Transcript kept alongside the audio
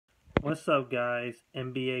What's up, guys?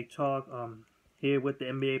 NBA talk. Here with the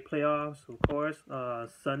NBA playoffs, of course.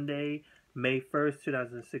 Sunday, May 1st,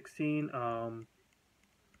 2016.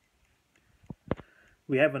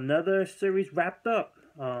 We have another series wrapped up.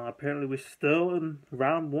 Apparently, we're still in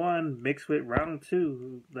round one mixed with round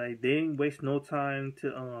two. Like they didn't waste no time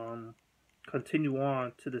to continue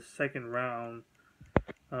on to the second round.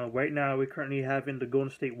 Right now, we're currently having the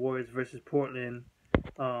Golden State Warriors versus Portland.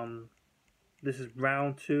 Um, this is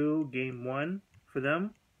round two, game one for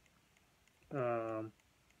them. Um,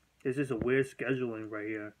 It's just a weird scheduling right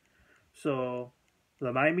here. So,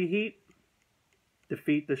 the Miami Heat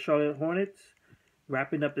defeat the Charlotte Hornets,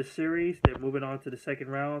 wrapping up the series. They're moving on to the second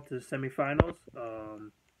round, to the semifinals.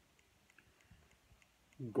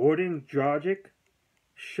 Goran Dragic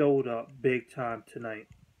showed up big time tonight.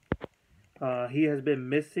 He has been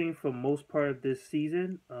missing for most part of this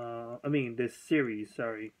season. This series,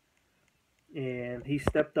 sorry. And he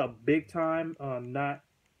stepped up big time, not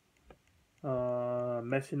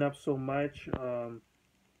messing up so much,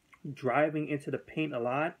 driving into the paint a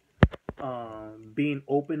lot. Being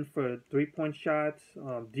open for 3-point shots.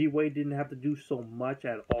 D-Wade didn't have to do so much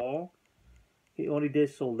at all. He only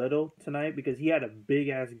did so little tonight because he had a big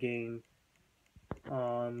ass game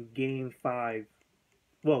on game 5.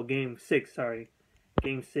 Well, game 6, sorry.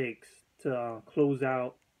 Game 6 to close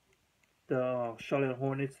out the Charlotte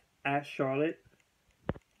Hornets at Charlotte.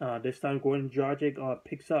 This time, Goran Dragic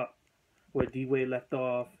picks up where D-Wade left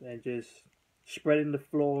off and just spreading the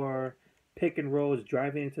floor, pick and rolls,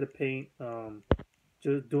 driving into the paint,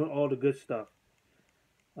 just doing all the good stuff.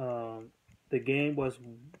 The game was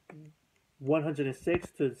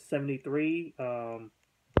 106-73.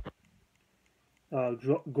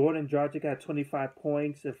 Goran Dragic had 25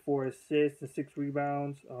 points and 4 assists and 6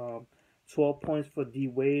 rebounds. 12 points for D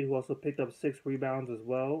Wade, who also picked up 6 rebounds as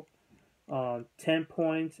well. 10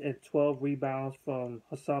 points and 12 rebounds from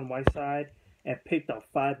Hassan Whiteside and picked up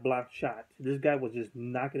 5 block shots. This guy was just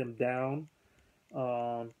knocking him down.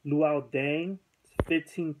 Luol Deng,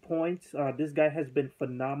 15 points. This guy has been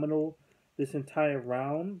phenomenal this entire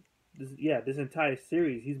round. This entire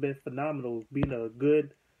series. He's been phenomenal, being a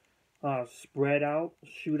good spread out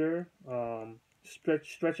shooter,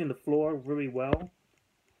 stretching the floor really well.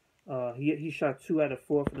 He shot 2 out of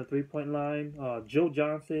 4 from the 3-point line. Joe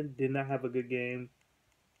Johnson did not have a good game.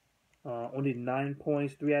 Only 9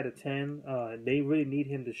 points, 3 out of 10. They really need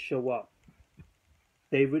him to show up.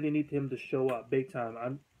 They really need him to show up big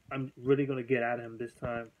time. I'm really gonna get at him this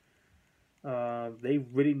time. They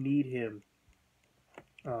really need him.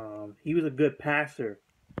 He was a good passer.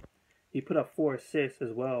 He put up 4 assists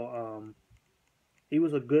as well. He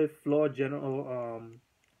was a good floor general.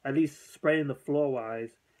 At least spreading the floor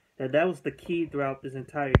wise. That was the key throughout this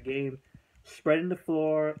entire game. Spreading the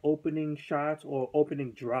floor, opening shots, or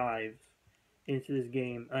opening drives into this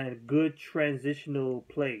game. And good transitional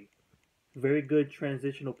play. Very good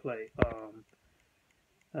transitional play.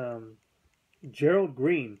 Gerald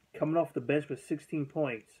Green coming off the bench with 16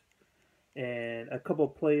 points. And a couple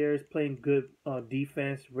of players playing good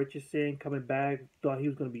defense. Richardson coming back. Thought he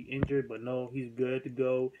was going to be injured, but no, he's good to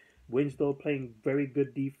go. Winslow playing very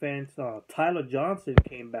good defense. Tyler Johnson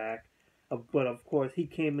came back. But of course, he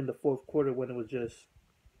came in the fourth quarter when it was just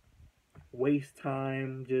waste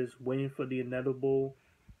time, just waiting for the inevitable.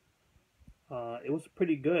 It was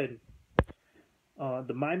pretty good.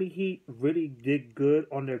 The Miami Heat really did good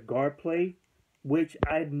on their guard play, which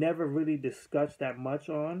I never really discussed that much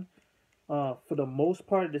on. For the most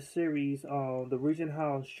part of the series, the reason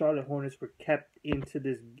how Charlotte Hornets were kept into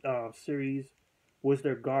this series was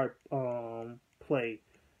their guard play.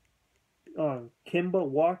 Kemba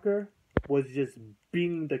Walker was just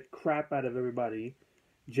beating the crap out of everybody.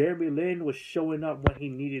 Jeremy Lin was showing up when he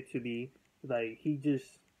needed to be. Like he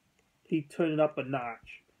turned it up a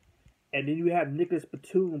notch. And then you have Nic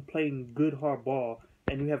Batum playing good hard ball,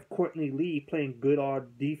 and you have Courtney Lee playing good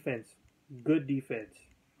hard defense. Good defense.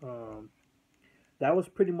 That was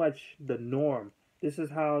pretty much the norm. This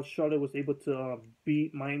is how Charlotte was able to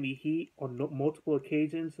beat Miami Heat on multiple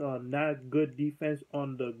occasions. Not good defense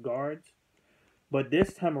on the guards. But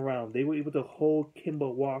this time around, they were able to hold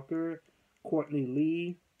Kemba Walker, Courtney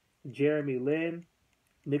Lee, Jeremy Lin,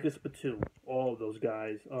 Nic Batum. All of those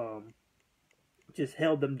guys just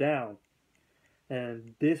held them down.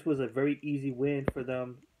 And this was a very easy win for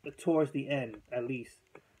them towards the end, at least.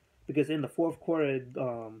 Because in the fourth quarter,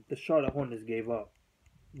 the Charlotte Hornets gave up.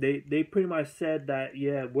 They pretty much said that,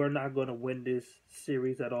 yeah, we're not going to win this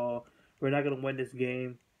series at all. We're not going to win this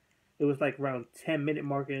game. It was like around 10-minute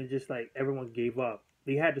mark and just like everyone gave up.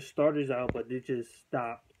 They had the starters out, but they just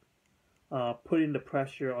stopped putting the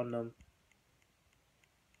pressure on them.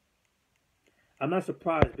 I'm not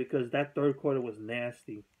surprised because that third quarter was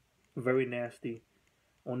nasty, very nasty.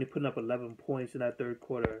 Only putting up 11 points in that third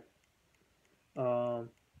quarter. Um,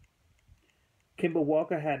 Kemba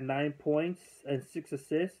Walker had 9 points and 6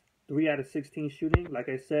 assists, 3 out of 16 shooting. Like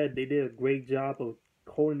I said, they did a great job of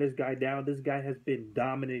holding this guy down. This guy has been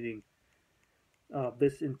dominating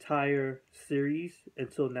this entire series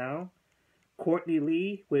until now. Courtney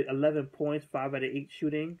Lee with 11 points, 5 out of 8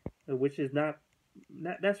 shooting, which is not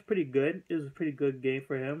that's pretty good. It was a pretty good game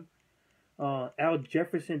for him. Al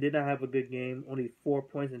Jefferson did not have a good game, only 4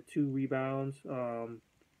 points and 2 rebounds.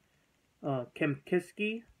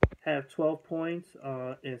 Kemba had 12 points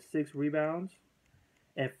and 6 rebounds,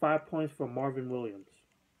 and 5 points from Marvin Williams.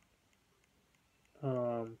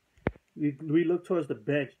 Um, we look towards the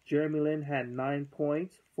bench. Jeremy Lin had 9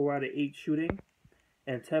 points, 4 out of 8 shooting,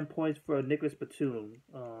 and 10 points for Nic Batum,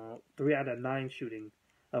 3 out of 9 shooting.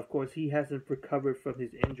 Of course, he hasn't recovered from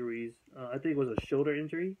his injuries. I think it was a shoulder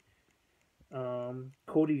injury.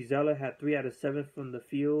 Cody Zeller had 3 out of 7 from the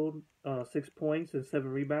field, 6 points and 7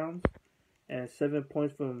 rebounds, and 7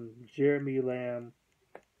 points from Jeremy Lamb.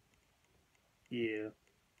 Yeah.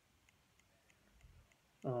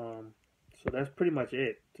 So that's pretty much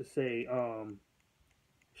it to say.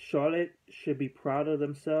 Charlotte should be proud of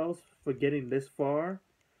themselves for getting this far.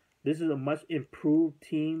 This is a much improved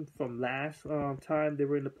team from last time they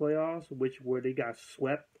were in the playoffs, where they got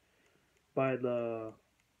swept by the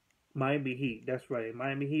Miami Heat. That's right,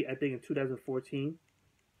 Miami Heat. I think in 2014.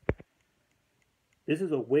 This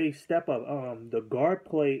is a way step up. The guard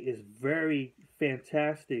play is very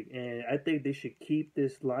fantastic, and I think they should keep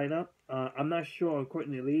this lineup. I'm not sure on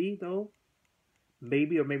Courtney Lee though.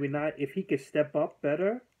 Maybe or maybe not. If he could step up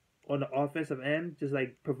better on the offensive end, just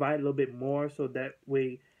like provide a little bit more, so that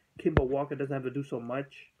way Kemba Walker doesn't have to do so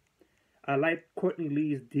much. I like Courtney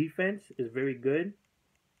Lee's defense; is very good.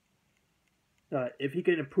 If he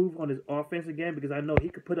could improve on his offense again, because I know he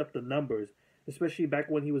could put up the numbers, especially back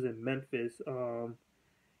when he was in Memphis.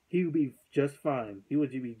 He would be just fine. He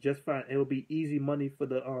would be just fine. It would be easy money for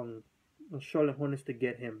the Charlotte Hornets to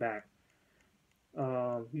get him back.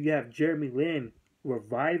 You have Jeremy Lin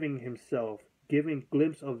reviving himself, giving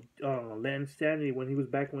glimpse of Land's sanity when he was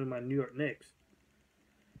back with my New York Knicks.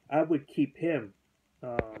 I would keep him.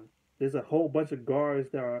 There's a whole bunch of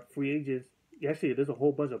guards that are free agents. Actually, there's a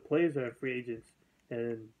whole bunch of players that are free agents.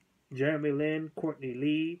 And Jeremy Lin, Courtney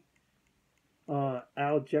Lee,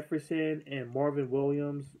 Al Jefferson, and Marvin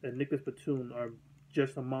Williams and Nic Batum are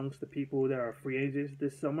just amongst the people that are free agents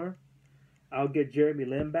this summer. I'll get Jeremy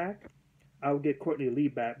Lin back. I'll get Courtney Lee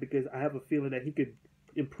back because I have a feeling that he could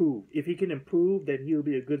improve. If he can improve, then he'll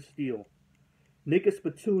be a good steal. Nic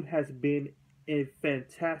Batum has been a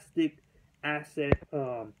fantastic asset,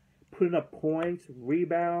 putting up points,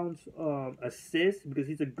 rebounds, assists, because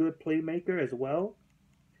he's a good playmaker as well.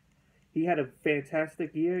 He had a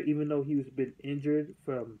fantastic year, even though he's been injured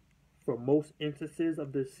for most instances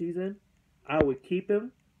of the season. I would keep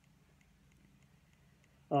him.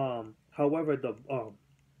 However,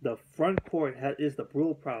 the front court is the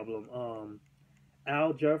real problem.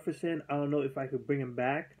 Al Jefferson, I don't know if I could bring him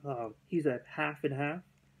back. He's at half and half.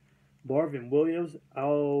 Marvin Williams, I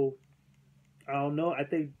don't know. I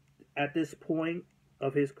think at this point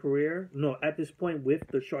of his career, at this point with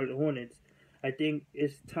the Charlotte Hornets, I think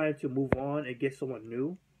it's time to move on and get someone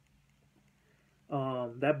new.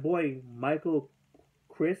 That boy Michael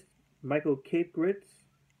Cape Grits.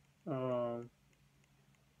 I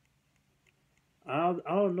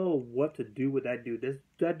don't know what to do with that dude.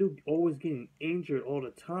 That dude always getting injured all the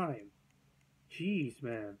time. Jeez,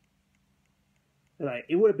 man. Like,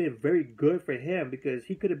 it would have been very good for him because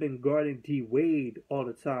he could have been guarding D Wade all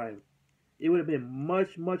the time. It would have been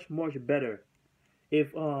much, much, much better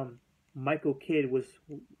if Michael Kidd was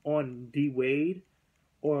on D Wade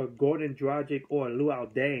or Goran Dragic or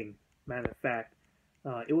Luol Deng. Matter of fact,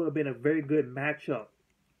 it would have been a very good matchup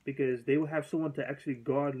because they would have someone to actually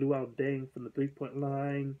guard Luol Deng from the 3-point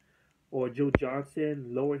line, or Joe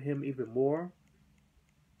Johnson, lower him even more.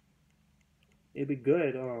 It'd be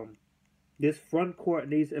good. This front court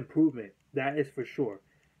needs improvement. That is for sure.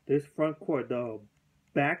 This front court, the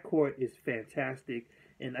back court is fantastic,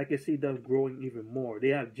 and I can see them growing even more. They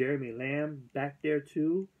have Jeremy Lamb back there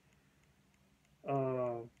too.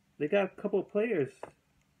 They got a couple of players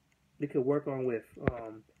they could work on with.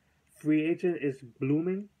 Free agent is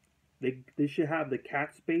blooming. They should have the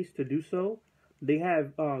cap space to do so. They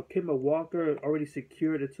have Kemba Walker already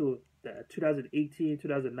secured until the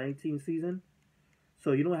 2018-2019 season.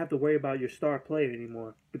 So you don't have to worry about your star player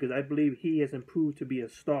anymore because I believe he has improved to be a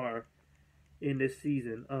star in this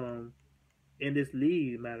season, in this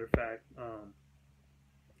league, matter of fact.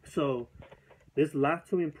 So There's a lot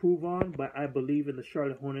to improve on, but I believe in the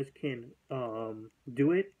Charlotte Hornets can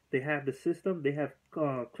do it. They have the system. They have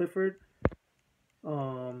Clifford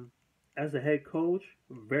um, as a head coach.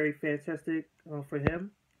 Very fantastic for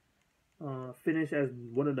him. Finished as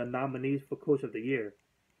one of the nominees for Coach of the Year.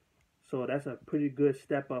 So that's a pretty good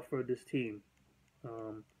step up for this team.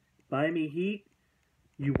 Um, Miami Heat,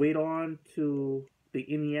 you wait on to the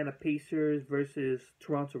Indiana Pacers versus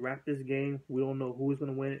Toronto Raptors game. We don't know who's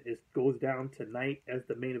going to win. It goes down tonight as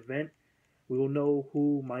the main event. We will know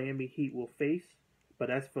who Miami Heat will face, but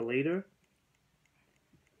that's for later.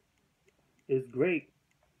 It's great.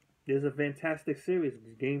 There's a fantastic series.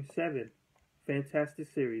 Game 7. Fantastic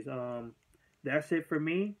series. That's it for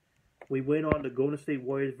me. We went on the Golden State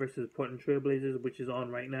Warriors versus Portland Trailblazers, which is on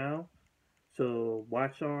right now. So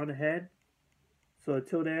watch on ahead. So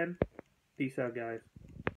until then, peace out, guys.